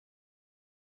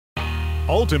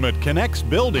ultimate NEX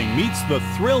building meets the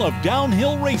thrill of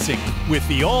downhill racing with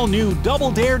the all-new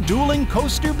DoubleDare Dueling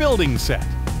Coaster building set.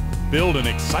 Build an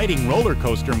exciting roller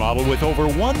coaster model with over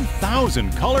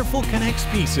 1,000 colorful NEX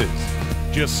pieces.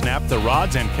 Just snap the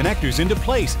rods and connectors into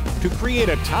place to create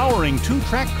a towering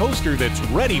two-track coaster that's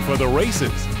ready for the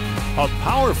races. A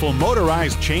powerful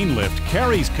motorized chain lift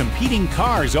carries competing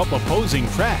cars up opposing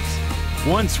tracks.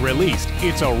 Once released,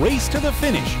 it's a race to the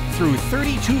finish through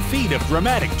 32 feet of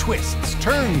dramatic twists,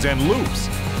 turns, and loops.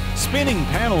 Spinning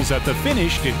panels at the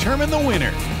finish determine the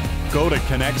winner. Go to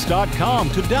knex.com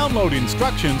to download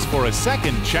instructions for a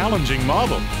second challenging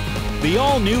model. The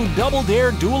all-new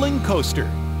DoubleDare Dueling Coaster.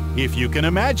 If you can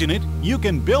imagine it, you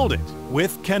can build it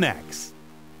with NEX.